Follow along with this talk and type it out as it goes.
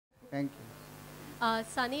Thank you.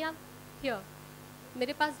 Sania, here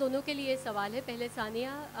मेरे पास दोनों के लिए सवाल है। पहले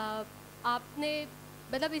सानिया, आपने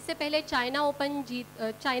मतलब इससे पहले चाइना ओपन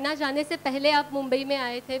चाइना जाने से पहले आप मुंबई में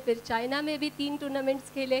आए थे, फिर चाइना में भी 3 टूर्नामेंट्स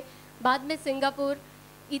खेले, बाद में सिंगापुर।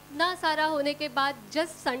 इतना सारा होने के बाद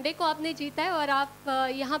जस्ट संडे को आपने जीता है और आप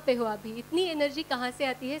यहाँ पे हो अभी। इतनी एनर्जी कहाँ से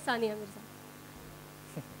आती है Sania Mirza?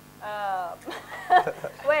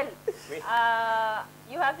 Well,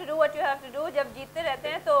 you have to do what you have to do. जब जीतते रहते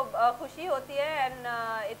हैं तो खुशी होती है, and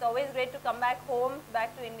it's always great to come back home,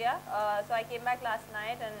 back to India. So I came back last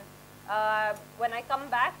night, and when I come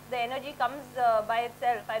back, the energy comes by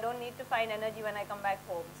itself. I don't need to find energy when I come back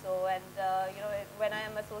home. So, and you know, when I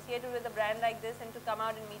am associated with a brand like this, and to come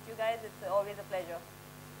out and meet you guys, it's always a pleasure.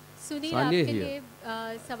 Sunil, आपके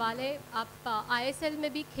लिए सवाल है। आप ISL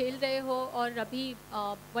में भी खेल रहे हो और अभी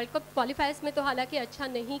वर्ल्ड कप क्वालिफायर्स में तो हालांकि अच्छा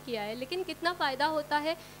नहीं किया है, लेकिन कितना फ़ायदा होता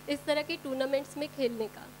है इस तरह के टूर्नामेंट्स में खेलने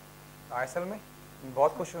का? ISL में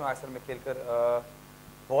बहुत खुश हूँ। ISL में खेलकर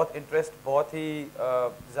बहुत इंटरेस्ट, बहुत ही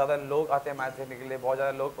ज़्यादा लोग आते हैं मैच देखने के लिए, बहुत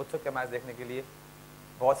ज़्यादा लोग उत्सुक है मैच देखने के लिए,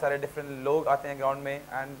 बहुत सारे डिफरेंट लोग आते हैं ग्राउंड में,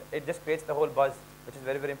 and it just creates the whole buzz which is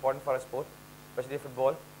very very important for a sport, specially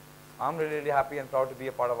football. I'm really, really happy and proud to be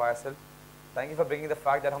a part of ISL. Thank you for bringing the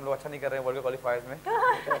fact that हम लोग अच्छा नहीं कर रहे हैं world cup क्वालिफायर्स में.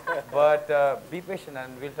 But be patient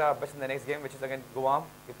and we'll try our best in the next game, which is against Guam.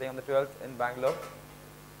 We're playing on the 12th in Bangalore.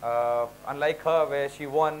 Unlike her, where she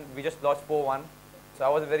won, we just lost 4-1. So I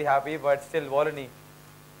wasn't very happy, but still, Volini.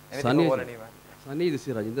 Anything for Volini, man. Sania, this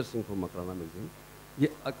is Rajinder Singh from Makrana magazine. ये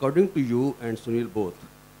according to you and Sunil both,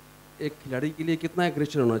 एक खिलाड़ी के लिए कितना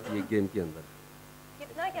aggression होना चाहिए game के अंदर?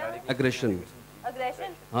 कितना क्या? एग्रेशन.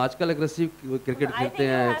 अग्रेशन? आजकल अग्रेसिव क्रिकेट खेलते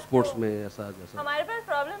हैं स्पोर्ट्स में, ऐसा जैसा। हमारे पास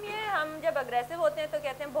प्रॉब्लम ये है, हम जब अग्रेसिव होते हैं तो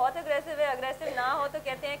कहते हैं बहुत अग्रेसिव है, अग्रेसिव ना हो तो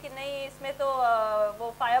कहते हैं कि नहीं इसमें तो वो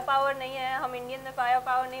फायर पावर नहीं है, हम इंडियन में फायर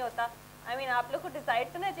पावर नहीं होता। I mean, आप लोग को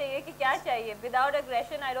डिसाइड करना चाहिए कि क्या चाहिए। Without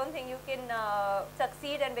aggression I don't think you can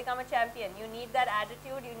succeed and become a champion. You need that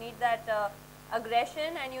attitude, you need that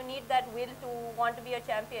aggression, and you need that will to want to be a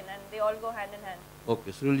champion, and they all go hand in hand.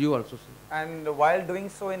 Okay, Sunil, you also say. And while doing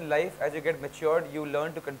so in life, as you get matured, you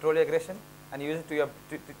learn to control your aggression and use it to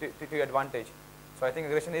your advantage. So I think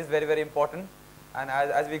aggression is very very important, and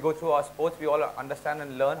as we go through our sports, we all understand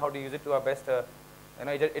and learn how to use it to our best. You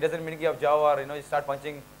know, it doesn't mean you jao or you start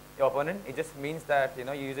punching your opponent. It just means that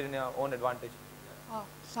you use it in your own advantage.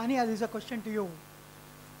 Sania, this is a question to you.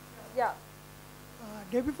 Yeah.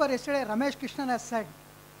 Day before yesterday, Ramesh Krishnan has said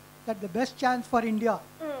that the best chance for India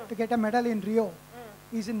to get a medal in Rio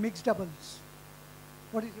is in mixed doubles.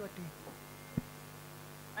 What is your take?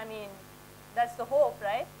 I mean, that's the hope,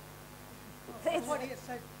 right? That's what he has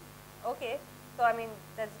said. Okay, so I mean,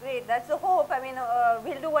 that's great. That's the hope. I mean,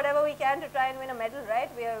 we'll do whatever we can to try and win a medal,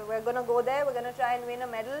 right? We're going to go there. We're going to try and win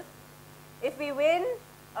a medal. If we win,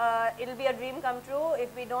 it'll be a dream come true.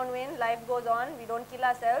 If we don't win, life goes on. We don't kill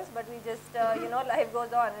ourselves, but we just, life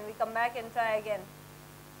goes on, and we come back and try again.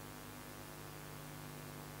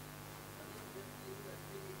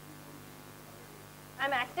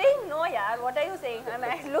 I'm acting? No, yaar. What are you saying?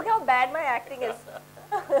 Look how bad my acting is.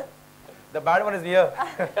 The bad one is here.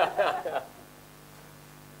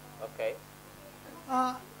 Okay.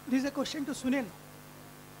 This is a question to Sunil.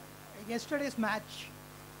 Yesterday's match,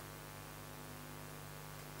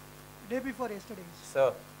 day before yesterday's.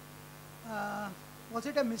 Sir. Was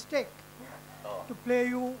it a mistake to play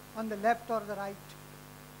you on the left or the right?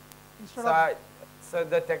 Instead So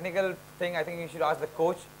the technical thing, I think you should ask the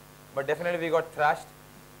coach, but definitely we got thrashed.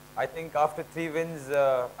 I think after 3 wins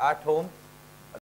at home,